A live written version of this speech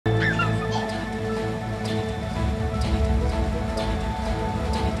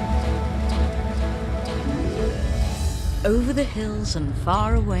Over the hills and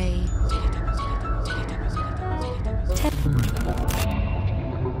far away.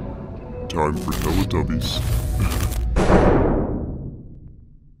 Time for Teletubbies.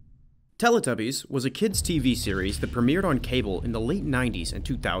 Teletubbies was a kids' TV series that premiered on cable in the late 90s and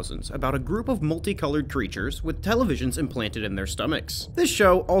 2000s about a group of multicolored creatures with televisions implanted in their stomachs. This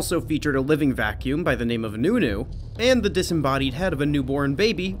show also featured a living vacuum by the name of Myuu, and the disembodied head of a newborn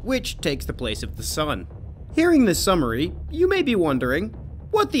baby, which takes the place of the sun. Hearing this summary, you may be wondering,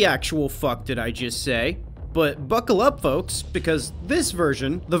 what the actual fuck did I just say? But buckle up, folks, because this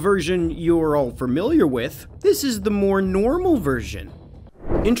version, the version you're all familiar with, this is the more normal version.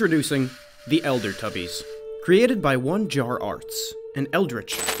 Introducing the Eldertubbies. Created by One Jar Arts, an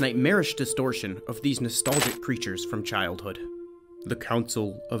eldritch, nightmarish distortion of these nostalgic creatures from childhood. The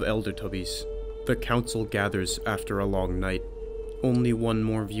Council of Eldertubbies. The council gathers after a long night. Only one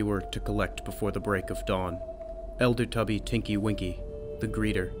more viewer to collect before the break of dawn. Eldertubby Tinky Winky, the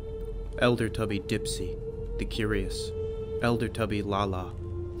greeter. Eldertubby Dipsy, the curious. Eldertubby Lala,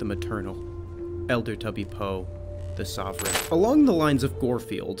 the maternal. Eldertubby Poe, the sovereign. Along the lines of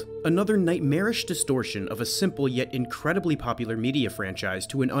Gorefield, another nightmarish distortion of a simple yet incredibly popular media franchise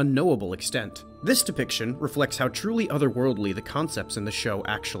to an unknowable extent. This depiction reflects how truly otherworldly the concepts in the show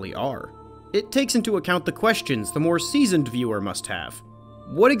actually are. It takes into account the questions the more seasoned viewer must have.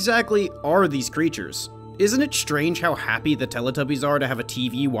 What exactly are these creatures? Isn't it strange how happy the Teletubbies are to have a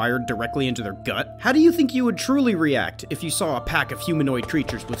TV wired directly into their gut? How do you think you would truly react if you saw a pack of humanoid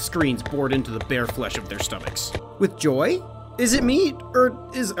creatures with screens bored into the bare flesh of their stomachs? With joy? Is it me? Or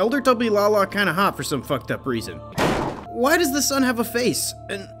is Eldertubby Lala kinda hot for some fucked up reason? Why does the sun have a face?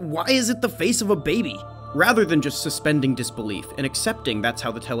 And why is it the face of a baby? Rather than just suspending disbelief and accepting that's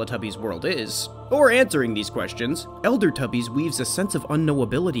how the Teletubbies world is, or answering these questions, Eldertubbies weaves a sense of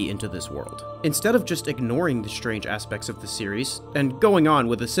unknowability into this world. Instead of just ignoring the strange aspects of the series, and going on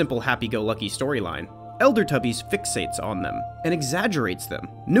with a simple happy-go-lucky storyline, Eldertubbies fixates on them, and exaggerates them.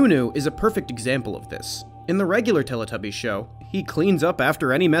 Myuu is a perfect example of this. In the regular Teletubbies show, he cleans up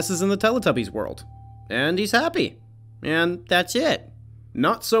after any messes in the Teletubbies world. And he's happy. And that's it.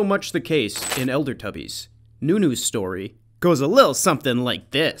 Not so much the case in Eldertubbies. Myuu's story goes a little something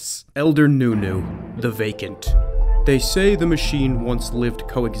like this. Elder Myuu, the vacant. They say the machine once lived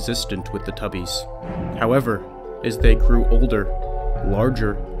coexistent with the Tubbies. However, as they grew older,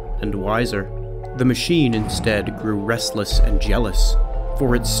 larger, and wiser, the machine instead grew restless and jealous,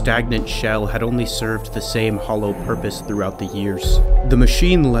 for its stagnant shell had only served the same hollow purpose throughout the years. The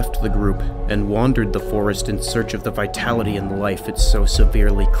machine left the group and wandered the forest in search of the vitality and life it so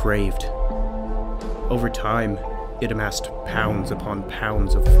severely craved. Over time, it amassed pounds upon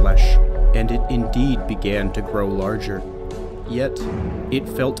pounds of flesh, and it indeed began to grow larger. Yet, it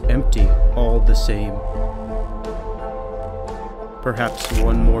felt empty all the same. Perhaps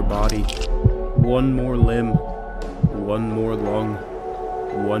one more body, one more limb, one more lung,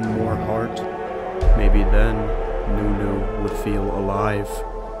 one more heart. Maybe then, Myuu would feel alive.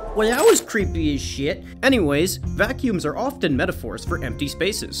 Well, that was creepy as shit. Anyways, vacuums are often metaphors for empty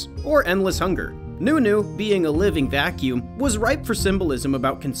spaces, or endless hunger. Myuu, being a living vacuum, was ripe for symbolism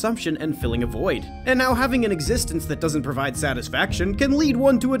about consumption and filling a void. And now having an existence that doesn't provide satisfaction can lead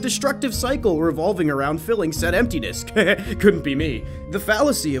one to a destructive cycle revolving around filling said emptiness. Couldn't be me. The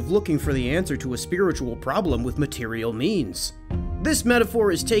fallacy of looking for the answer to a spiritual problem with material means. This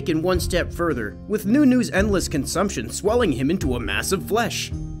metaphor is taken one step further, with Myuu's endless consumption swelling him into a mass of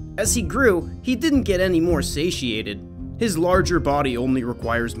flesh. As he grew, he didn't get any more satiated. His larger body only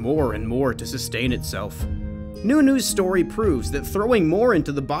requires more and more to sustain itself. Myuu's story proves that throwing more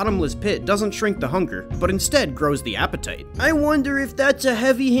into the bottomless pit doesn't shrink the hunger, but instead grows the appetite. I wonder if that's a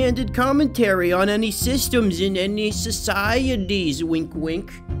heavy-handed commentary on any systems in any societies, wink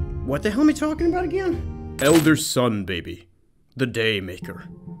wink. What the hell am I talking about again? Elder Sun Baby, the Daymaker.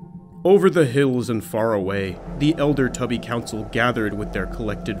 Over the hills and far away, the Eldertubby Council gathered with their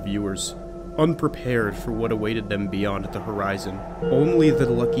collected viewers, unprepared for what awaited them beyond the horizon. Only the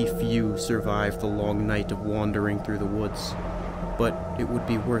lucky few survived the long night of wandering through the woods, but it would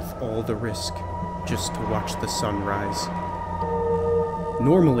be worth all the risk just to watch the sun rise.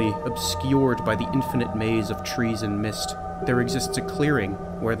 Normally obscured by the infinite maze of trees and mist, there exists a clearing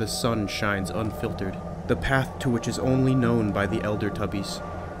where the sun shines unfiltered, the path to which is only known by the Eldertubbies.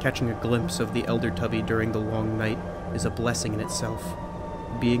 Catching a glimpse of the Eldertubby during the long night is a blessing in itself.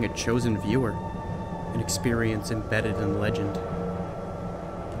 Being a chosen viewer, an experience embedded in legend.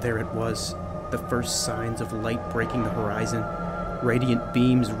 There it was, the first signs of light breaking the horizon. Radiant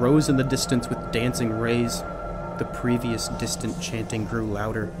beams rose in the distance with dancing rays. The previous distant chanting grew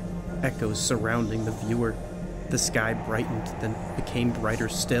louder, echoes surrounding the viewer. The sky brightened, then became brighter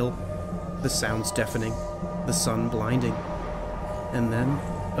still. The sounds deafening, the sun blinding. And then,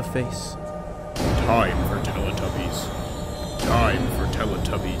 a face. Time for Teletubbies. Time for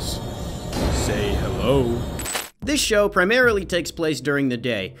Teletubbies. Say hello. This show primarily takes place during the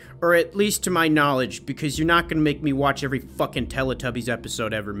day, or at least to my knowledge, because you're not gonna make me watch every fucking Teletubbies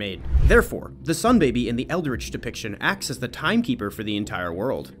episode ever made. Therefore, the Sun Baby in the Eldritch depiction acts as the timekeeper for the entire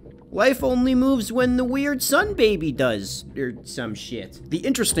world. Life only moves when the weird Sun Baby does, or some shit. The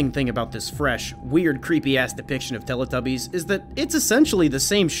interesting thing about this fresh, weird, creepy-ass depiction of Teletubbies is that it's essentially the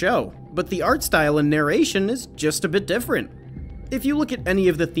same show, but the art style and narration is just a bit different. If you look at any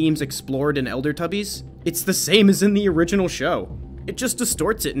of the themes explored in Eldertubbies, it's the same as in the original show. It just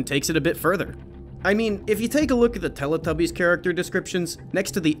distorts it and takes it a bit further. I mean, if you take a look at the Teletubbies character descriptions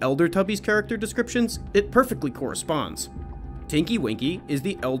next to the Eldertubbies character descriptions, it perfectly corresponds. Tinky Winky is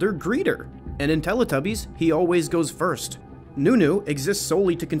the elder greeter, and in Teletubbies, he always goes first. Nunu exists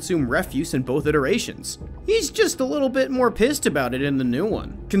solely to consume refuse in both iterations. He's just a little bit more pissed about it in the new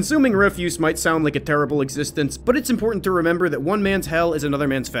one. Consuming refuse might sound like a terrible existence, but it's important to remember that one man's hell is another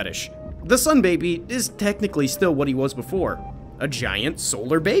man's fetish. The Sun Baby is technically still what he was before, a giant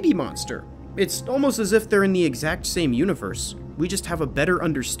solar baby monster. It's almost as if they're in the exact same universe. We just have a better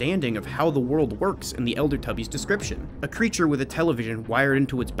understanding of how the world works in the Eldertubbies description. A creature with a television wired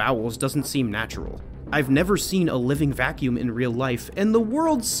into its bowels doesn't seem natural. I've never seen a living vacuum in real life, and the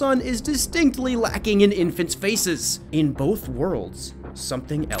world's sun is distinctly lacking in infants' faces. In both worlds,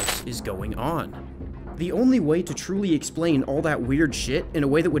 something else is going on. The only way to truly explain all that weird shit in a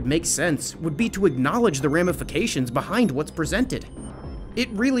way that would make sense would be to acknowledge the ramifications behind what's presented. It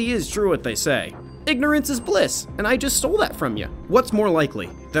really is true what they say. Ignorance is bliss, and I just stole that from you. What's more likely,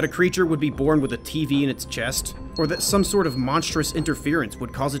 that a creature would be born with a TV in its chest, or that some sort of monstrous interference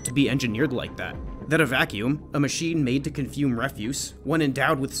would cause it to be engineered like that? That a vacuum, a machine made to consume refuse, when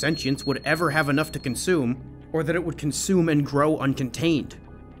endowed with sentience would ever have enough to consume, or that it would consume and grow uncontained?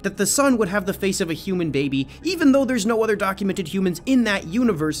 That the sun would have the face of a human baby, even though there's no other documented humans in that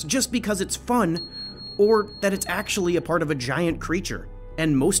universe just because it's fun, or that it's actually a part of a giant creature,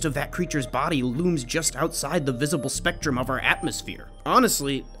 and most of that creature's body looms just outside the visible spectrum of our atmosphere.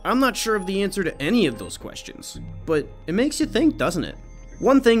 Honestly, I'm not sure of the answer to any of those questions, but it makes you think, doesn't it?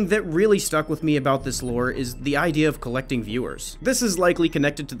 One thing that really stuck with me about this lore is the idea of collecting viewers. This is likely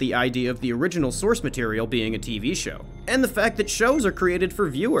connected to the idea of the original source material being a TV show, and the fact that shows are created for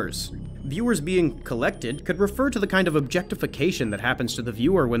viewers. Viewers being collected could refer to the kind of objectification that happens to the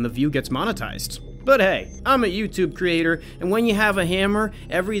viewer when the view gets monetized. But hey, I'm a YouTube creator, and when you have a hammer,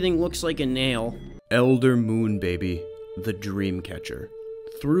 everything looks like a nail. Elder Moon Baby, the dream catcher.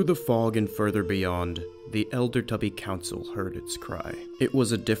 Through the fog and further beyond, the Eldertubby Council heard its cry. It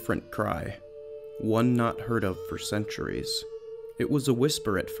was a different cry, one not heard of for centuries. It was a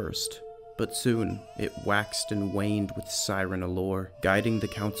whisper at first, but soon it waxed and waned with siren allure, guiding the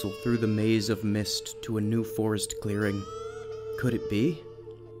council through the maze of mist to a new forest clearing. Could it be?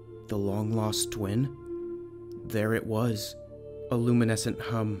 The long-lost twin? There it was, a luminescent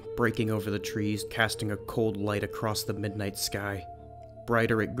hum breaking over the trees, casting a cold light across the midnight sky.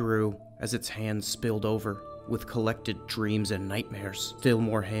 Brighter it grew as its hands spilled over, with collected dreams and nightmares. Still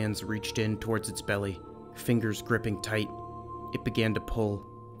more hands reached in towards its belly, fingers gripping tight. It began to pull,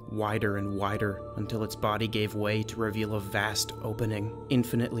 wider and wider, until its body gave way to reveal a vast opening,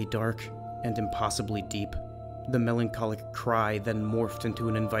 infinitely dark and impossibly deep. The melancholic cry then morphed into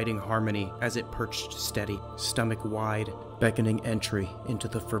an inviting harmony as it perched steady, stomach wide, beckoning entry into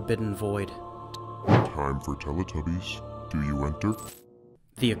the forbidden void. Time for Teletubbies. Do you enter?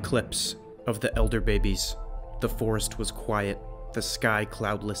 The eclipse of the elder babies. The forest was quiet, the sky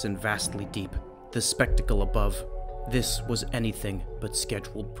cloudless and vastly deep, the spectacle above. This was anything but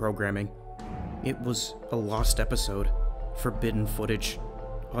scheduled programming. It was a lost episode, forbidden footage,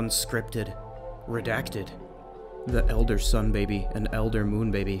 unscripted, redacted. The Elder Sun Baby and Elder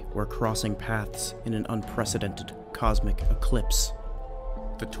Moon Baby were crossing paths in an unprecedented cosmic eclipse.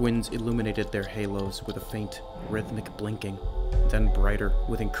 The twins illuminated their halos with a faint, rhythmic blinking. Then brighter,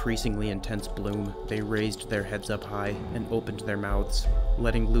 with increasingly intense bloom, they raised their heads up high and opened their mouths,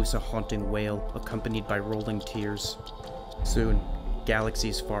 letting loose a haunting wail accompanied by rolling tears. Soon,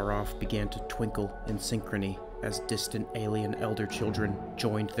 galaxies far off began to twinkle in synchrony as distant alien elder children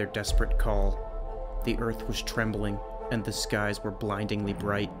joined their desperate call. The earth was trembling, and the skies were blindingly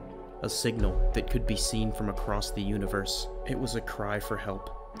bright, a signal that could be seen from across the universe. It was a cry for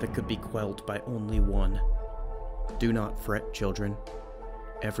help that could be quelled by only one. Do not fret, children.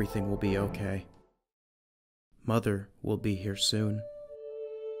 Everything will be okay. Mother will be here soon.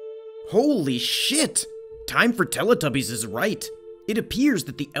 Holy shit! Time for Teletubbies is right. It appears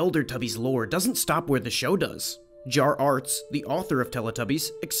that the Eldertubbies lore doesn't stop where the show does. Jar Arts, the author of Teletubbies,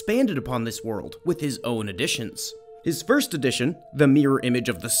 expanded upon this world with his own additions. His first edition, the mirror image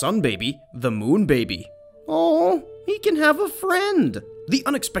of the sun baby, the moon baby. Oh, he can have a friend! The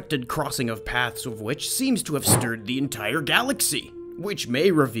unexpected crossing of paths of which seems to have stirred the entire galaxy, which may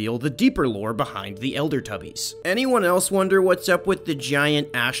reveal the deeper lore behind the Eldertubbies. Anyone else wonder what's up with the giant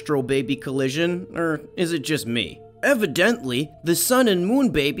astral baby collision, or is it just me? Evidently, the sun and moon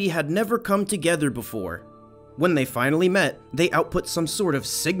baby had never come together before. When they finally met, they output some sort of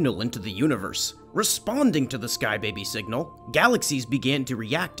signal into the universe. Responding to the Sky Baby signal, galaxies began to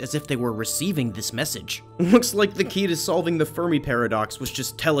react as if they were receiving this message. Looks like the key to solving the Fermi paradox was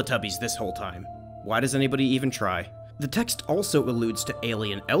just Teletubbies this whole time. Why does anybody even try? The text also alludes to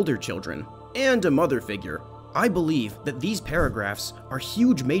alien elder children, and a mother figure. I believe that these paragraphs are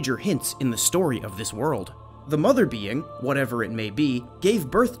huge major hints in the story of this world. The mother being, whatever it may be, gave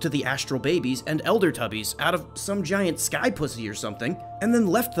birth to the astral babies and Eldertubbies out of some giant sky pussy or something, and then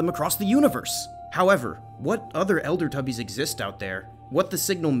left them across the universe. However, what other Eldertubbies exist out there? What the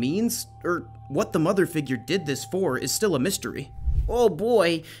signal means, or what the mother figure did this for, is still a mystery. Oh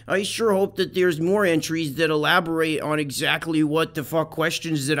boy, I sure hope that there's more entries that elaborate on exactly what the fuck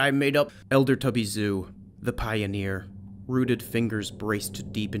questions that I made up. Eldertubby Zoo, the pioneer, rooted fingers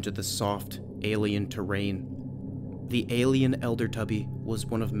braced deep into the soft, alien terrain. The alien Eldertubby was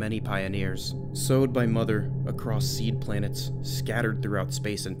one of many pioneers, sowed by Mother across seed planets, scattered throughout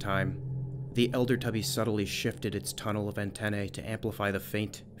space and time. The Eldertubby subtly shifted its tunnel of antennae to amplify the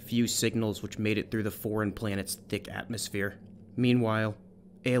faint, few signals which made it through the foreign planet's thick atmosphere. Meanwhile,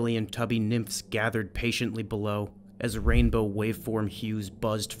 alien tubby nymphs gathered patiently below as rainbow waveform hues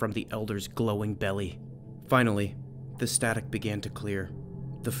buzzed from the Elder's glowing belly. Finally, the static began to clear.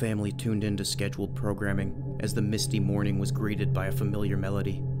 The family tuned into scheduled programming as the misty morning was greeted by a familiar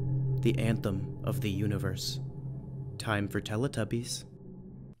melody, the anthem of the universe. Time for Teletubbies.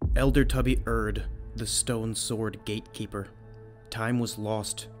 Eldertubby Erd, the stone sword gatekeeper. Time was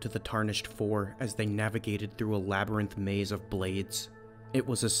lost to the Tarnished Four as they navigated through a labyrinth maze of blades. It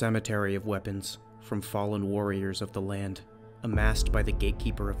was a cemetery of weapons from fallen warriors of the land, amassed by the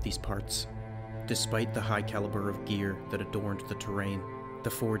gatekeeper of these parts. Despite the high caliber of gear that adorned the terrain, the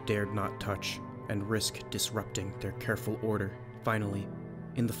four dared not touch and risk disrupting their careful order. Finally,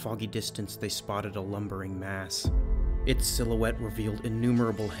 in the foggy distance, they spotted a lumbering mass. Its silhouette revealed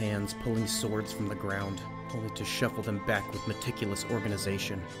innumerable hands pulling swords from the ground, only to shuffle them back with meticulous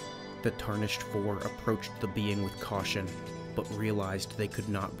organization. The Tarnished Four approached the being with caution, but realized they could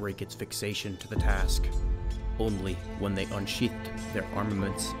not break its fixation to the task. Only when they unsheathed their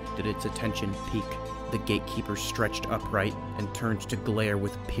armaments did its attention peak. The gatekeeper stretched upright and turned to glare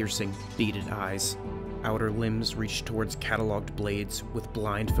with piercing, beaded eyes. Outer limbs reached towards cataloged blades with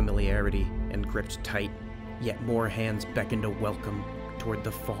blind familiarity and gripped tight. Yet more hands beckoned a welcome toward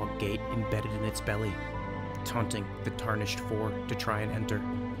the fog gate embedded in its belly, taunting the Tarnished Four to try and enter.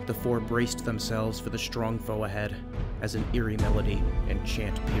 The four braced themselves for the strong foe ahead, as an eerie melody and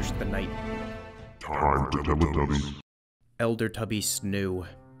chant pierced the night. Time to Teletubbies. Eldertubby Snoo,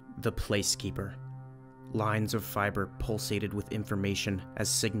 the Placekeeper. Lines of fiber pulsated with information as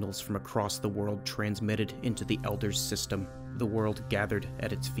signals from across the world transmitted into the Elder's system. The world gathered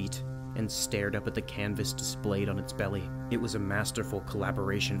at its feet and stared up at the canvas displayed on its belly. It was a masterful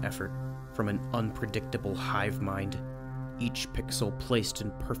collaboration effort from an unpredictable hive mind, each pixel placed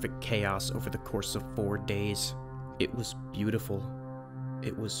in perfect chaos over the course of 4 days. It was beautiful.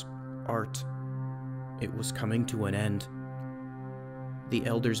 It was art. It was coming to an end. The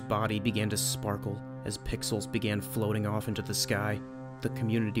Elder's body began to sparkle as pixels began floating off into the sky. The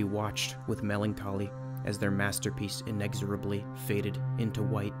community watched with melancholy as their masterpiece inexorably faded into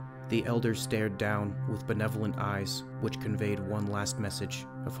white. The Elder stared down with benevolent eyes, which conveyed one last message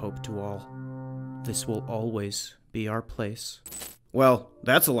of hope to all. This will always be our place. Well,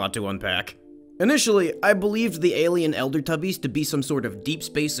 that's a lot to unpack. Initially, I believed the alien Eldertubbies to be some sort of deep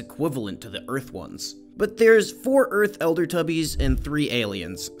space equivalent to the Earth ones. But there's 4 Earth Eldertubbies and 3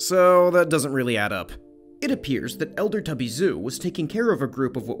 aliens, so that doesn't really add up. It appears that Eldertubby Zoo was taking care of a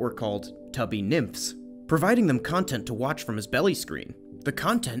group of what were called tubby nymphs, providing them content to watch from his belly screen. The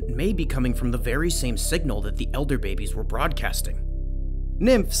content may be coming from the very same signal that the Elder babies were broadcasting.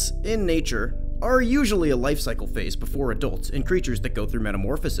 Nymphs, in nature, are usually a life cycle phase before adults in creatures that go through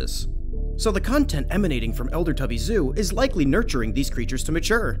metamorphosis. So the content emanating from Eldertubby Zoo is likely nurturing these creatures to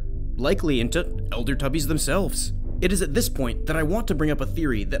mature, likely into Eldertubbies themselves. It is at this point that I want to bring up a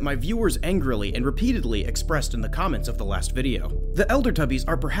theory that my viewers angrily and repeatedly expressed in the comments of the last video. The Eldertubbies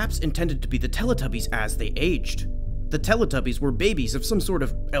are perhaps intended to be the Teletubbies as they aged. The Teletubbies were babies of some sort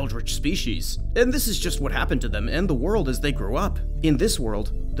of eldritch species, and this is just what happened to them and the world as they grew up. In this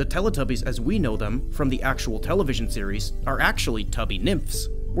world, the Teletubbies as we know them from the actual television series are actually tubby nymphs.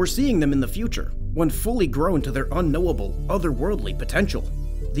 We're seeing them in the future, when fully grown to their unknowable, otherworldly potential.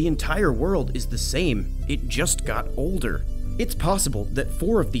 The entire world is the same, it just got older. It's possible that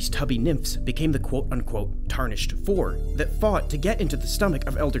 4 of these tubby nymphs became the quote-unquote tarnished 4 that fought to get into the stomach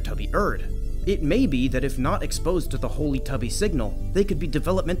of Eldertubby Erd. It may be that if not exposed to the holy tubby signal, they could be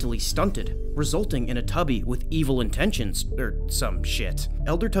developmentally stunted, resulting in a tubby with evil intentions, or some shit.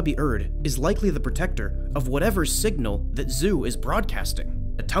 Eldertubby Erd is likely the protector of whatever signal that Zoo is broadcasting.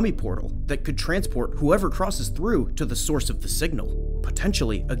 A tummy portal that could transport whoever crosses through to the source of the signal,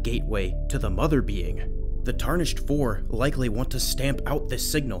 potentially a gateway to the mother being. The Tarnished 4 likely want to stamp out this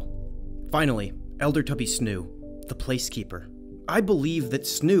signal. Finally, Eldertubby Snoo, the Placekeeper. I believe that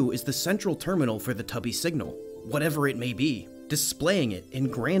Snoo is the central terminal for the tubby signal, whatever it may be, displaying it in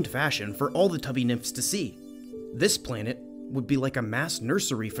grand fashion for all the tubby nymphs to see. This planet would be like a mass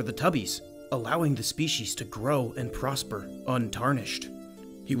nursery for the tubbies, allowing the species to grow and prosper untarnished.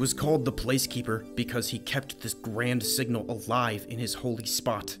 He was called the Placekeeper because he kept this grand signal alive in his holy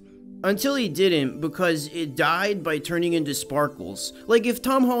spot. Until he didn't, because it died by turning into sparkles, like if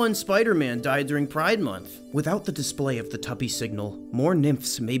Tom Holland's Spider-Man died during Pride Month. Without the display of the tubby signal, more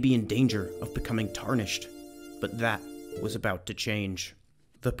nymphs may be in danger of becoming tarnished. But that was about to change.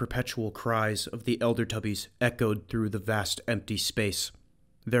 The perpetual cries of the Eldertubbies echoed through the vast empty space.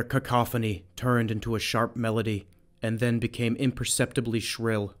 Their cacophony turned into a sharp melody, and then became imperceptibly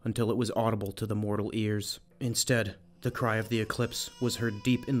shrill until it was audible to the mortal ears. Instead, the cry of the eclipse was heard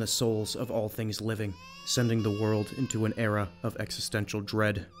deep in the souls of all things living, sending the world into an era of existential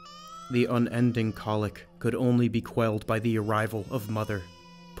dread. The unending colic could only be quelled by the arrival of Mother,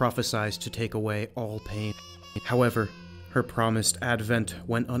 prophesied to take away all pain. However, her promised advent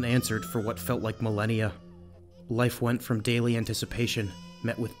went unanswered for what felt like millennia. Life went from daily anticipation,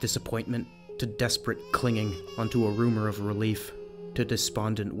 met with disappointment, to desperate clinging onto a rumor of relief, to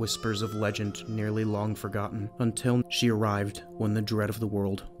despondent whispers of legend nearly long forgotten, until she arrived when the dread of the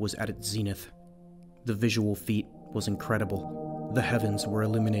world was at its zenith. The visual feat was incredible. The heavens were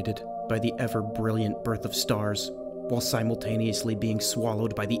illuminated by the ever-brilliant birth of stars, while simultaneously being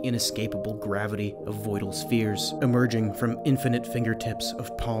swallowed by the inescapable gravity of voidal spheres, emerging from infinite fingertips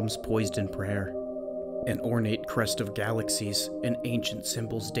of palms poised in prayer. An ornate crest of galaxies and ancient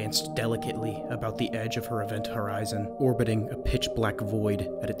symbols danced delicately about the edge of her event horizon, orbiting a pitch-black void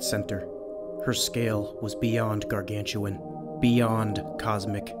at its center. Her scale was beyond gargantuan, beyond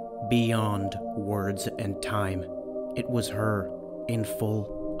cosmic, beyond words and time. It was her, in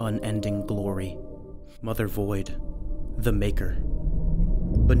full, unending glory. Mother Void, the Maker.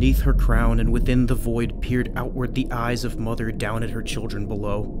 Beneath her crown and within the void peered outward the eyes of Mother down at her children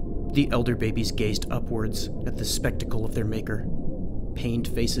below. The elder babies gazed upwards at the spectacle of their maker, pained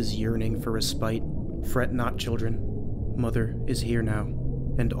faces yearning for respite. Fret not, children. Mother is here now,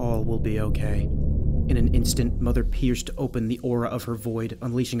 and all will be okay. In an instant, Mother pierced open the aura of her void,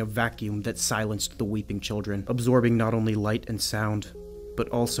 unleashing a vacuum that silenced the weeping children, absorbing not only light and sound, but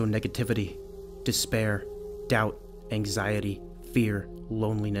also negativity, despair, doubt, anxiety, fear,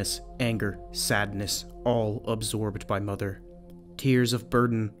 loneliness, anger, sadness, all absorbed by Mother. Tears of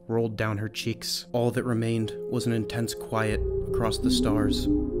burden rolled down her cheeks. All that remained was an intense quiet across the stars,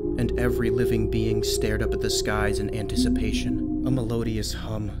 and every living being stared up at the skies in anticipation. A melodious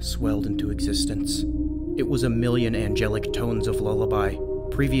hum swelled into existence. It was a million angelic tones of lullaby,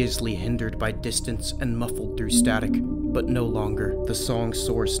 previously hindered by distance and muffled through static, but no longer. The song's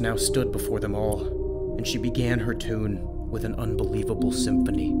source now stood before them all, and she began her tune with an unbelievable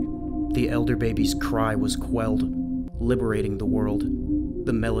symphony. The elder baby's cry was quelled, liberating the world.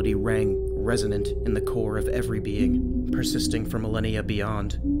 The melody rang resonant in the core of every being, persisting for millennia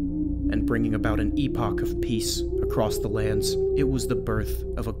beyond, and bringing about an epoch of peace across the lands. It was the birth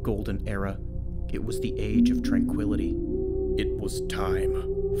of a golden era. It was the age of tranquility. It was time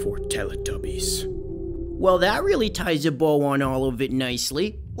for Teletubbies. Well, that really ties a bow on all of it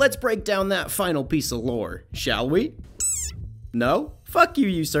nicely. Let's break down that final piece of lore, shall we? No? Fuck you,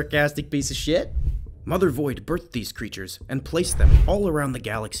 you sarcastic piece of shit. Mother Void birthed these creatures and placed them all around the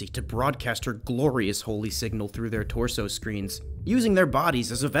galaxy to broadcast her glorious holy signal through their torso screens, using their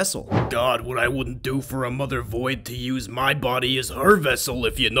bodies as a vessel. God, what I wouldn't do for a Mother Void to use my body as her vessel,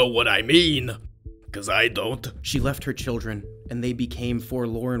 if you know what I mean. 'Cause I don't. She left her children, and they became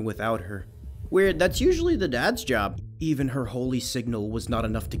forlorn without her. Weird, that's usually the dad's job. Even her holy signal was not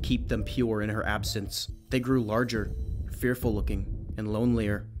enough to keep them pure in her absence. They grew larger, fearful-looking, and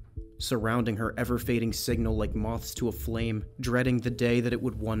lonelier, surrounding her ever-fading signal like moths to a flame, dreading the day that it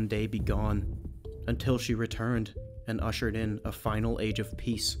would one day be gone, until she returned and ushered in a final age of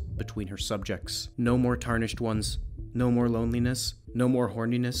peace between her subjects. No more tarnished ones, no more loneliness, no more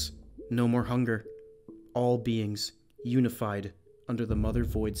horniness, no more hunger. All beings unified under the Mother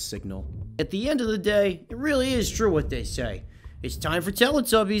Void's signal. At the end of the day, it really is true what they say. It's time for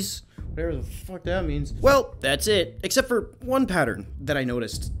Teletubbies. Whatever the fuck that means. Well, that's it. Except for one pattern that I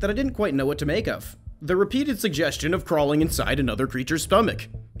noticed that I didn't quite know what to make of. The repeated suggestion of crawling inside another creature's stomach.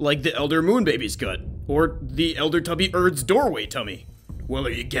 Like the Elder Moon Baby's gut. Or the Eldertubby Erd's doorway tummy. Well,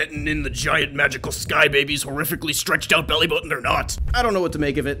 are you getting in the giant magical sky baby's horrifically stretched out belly button or not? I don't know what to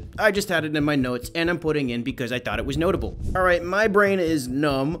make of it. I just had it in my notes and I'm putting in because I thought it was notable. Alright, my brain is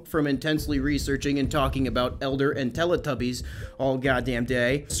numb from intensely researching and talking about Elder and Teletubbies all goddamn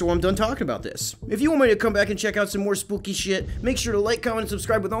day, so I'm done talking about this. If you want me to come back and check out some more spooky shit, make sure to like, comment, and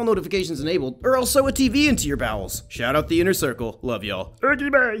subscribe with all notifications enabled, or I'll sew a TV into your bowels. Shout out the inner circle. Love y'all. Okay,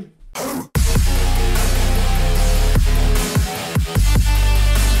 bye.